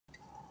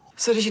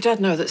So does your dad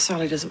know that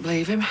Sally doesn't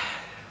believe him?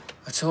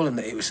 I told him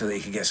that it was so that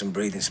he could get some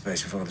breathing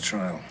space before the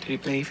trial. Did he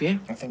believe you?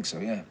 I think so,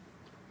 yeah.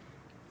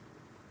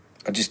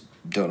 I just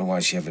don't know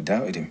why she ever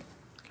doubted him.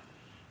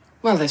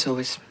 Well, there's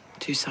always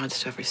two sides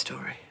to every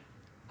story.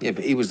 Yeah,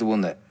 but he was the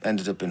one that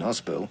ended up in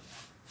hospital.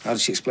 How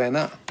did she explain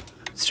that?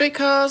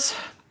 Streetcars.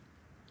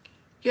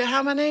 Yeah,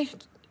 how many?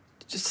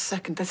 Just a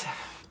second. There's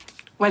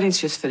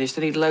wedding's just finished.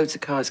 I need loads of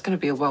cars. It's going to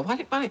be a while. Why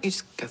don't you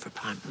just go for a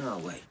pint? No,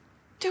 wait.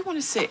 Don't want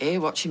to sit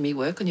here watching me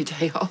work on your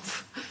day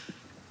off.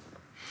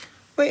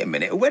 Wait a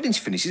minute. A wedding's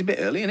finished. It's a bit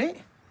early, isn't it?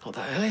 Not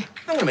that early.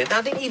 Hang on a minute.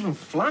 That didn't even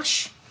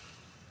flash.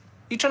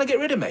 You trying to get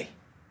rid of me?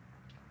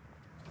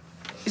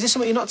 Is there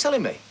something you're not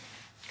telling me?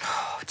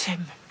 Oh,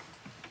 Tim.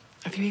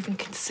 Have you even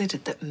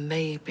considered that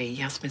maybe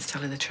Yasmin's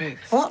telling the truth?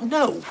 What?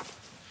 No.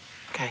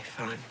 OK,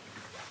 fine.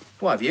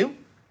 What, have you?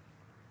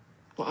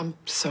 Well, I'm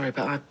sorry,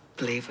 but I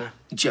believe her.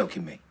 You're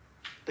joking me.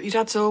 But your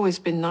dad's always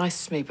been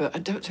nice to me, but I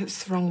don't take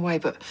this the wrong way,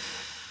 but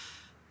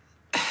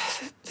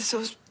there's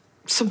always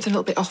something a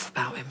little bit off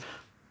about him.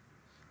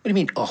 What do you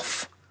mean,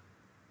 off?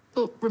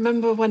 Well,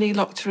 remember when he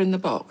locked her in the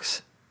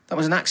box? That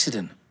was an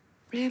accident.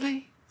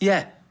 Really?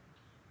 Yeah.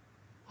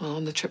 Well,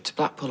 on the trip to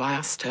Blackpool, I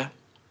asked her.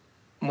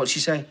 And what'd she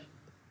say?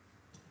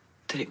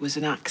 That it was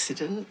an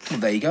accident. Well,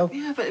 there you go.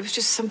 Yeah, but it was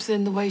just something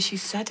in the way she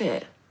said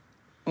it.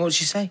 And what did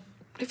she say?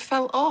 It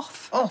felt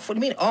off. Off? What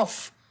do you mean,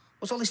 off?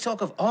 What's all this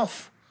talk of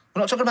off?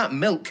 We're not talking about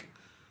milk.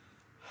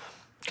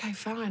 OK,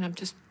 fine. I'm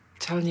just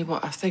telling you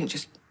what I think.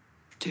 Just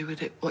do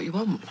with it what you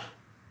want.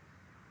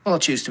 Well, I'll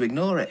choose to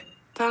ignore it.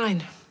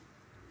 Fine.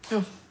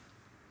 Oh.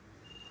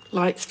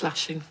 Lights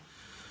flashing.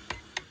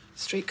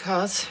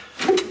 Streetcars.